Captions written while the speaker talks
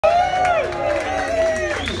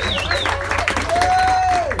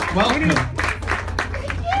welcome.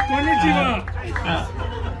 Konnichiwa.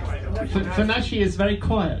 Funashi is very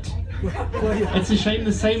quiet. It's a shame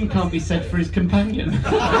the same can't be said for his companion.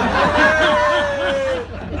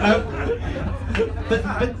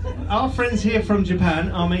 But our friends here from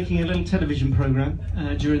Japan are making a little television program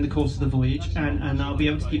during the course of the voyage, and I'll be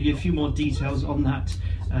able to give you a few more details on that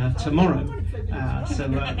tomorrow. So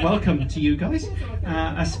welcome to you guys.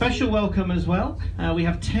 A special welcome as well. We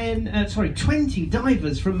have 20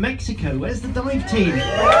 divers from Mexico. Where's the dive team?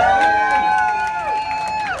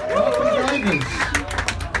 Welcome, divers.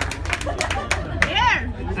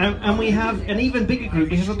 And we have an even bigger group.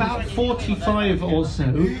 We have about 45 or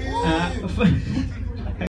so